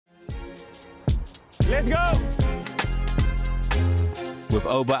Let's go! With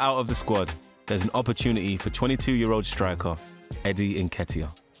Oba out of the squad, there's an opportunity for 22-year-old striker Eddie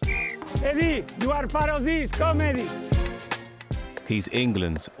Nketiah. Eddie, you are part of this. Come, Eddie. He's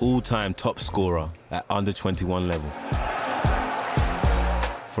England's all-time top scorer at under-21 level.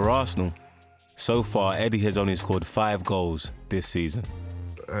 For Arsenal, so far Eddie has only scored 5 goals this season.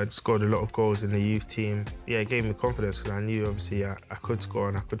 I scored a lot of goals in the youth team. Yeah, it gave me confidence because I knew obviously I could score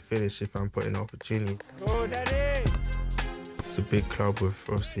and I could finish if I'm put in the opportunity. Go, Daddy! It's a big club with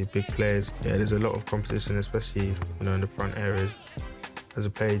obviously big players. Yeah, there's a lot of competition, especially in the front areas. As a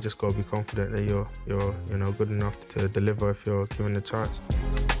player, you just got to be confident that you're good enough to deliver if you're given the chance.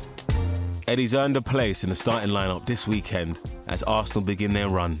 Eddie's earned a place in the starting lineup this weekend as Arsenal begin their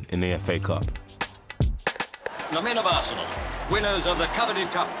run in the FA Cup. The men of Arsenal, winners of the coveted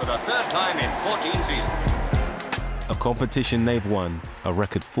cup for the 3rd time in 14 seasons. A competition they've won a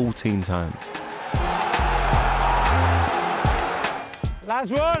record 14 times.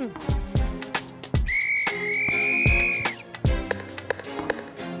 Last one!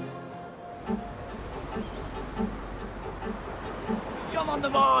 Come on, the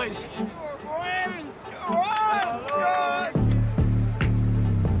boys!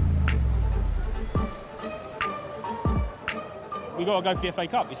 We've got to go for the FA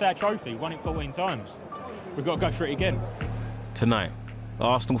Cup. It's our trophy. Won it 14 times. We've got to go for it again. Tonight,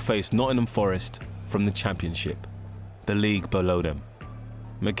 Arsenal face Nottingham Forest from the Championship, the league below them.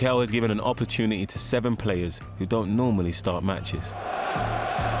 Mikel has given an opportunity to 7 players who don't normally start matches.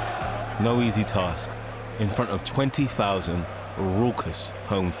 No easy task in front of 20,000 raucous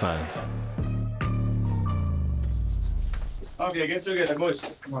home fans. Okay, get together, boys.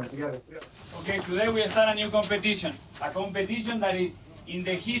 Come on, together. Okay, today we start a new competition. A competition that is in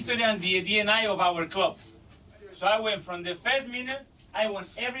the history and the DNA of our club. So I went from the first minute, I want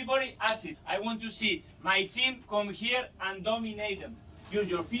everybody at it. I want to see my team come here and dominate them. Use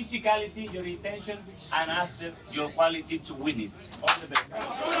your physicality, your intention, and after your quality to win it. All the best.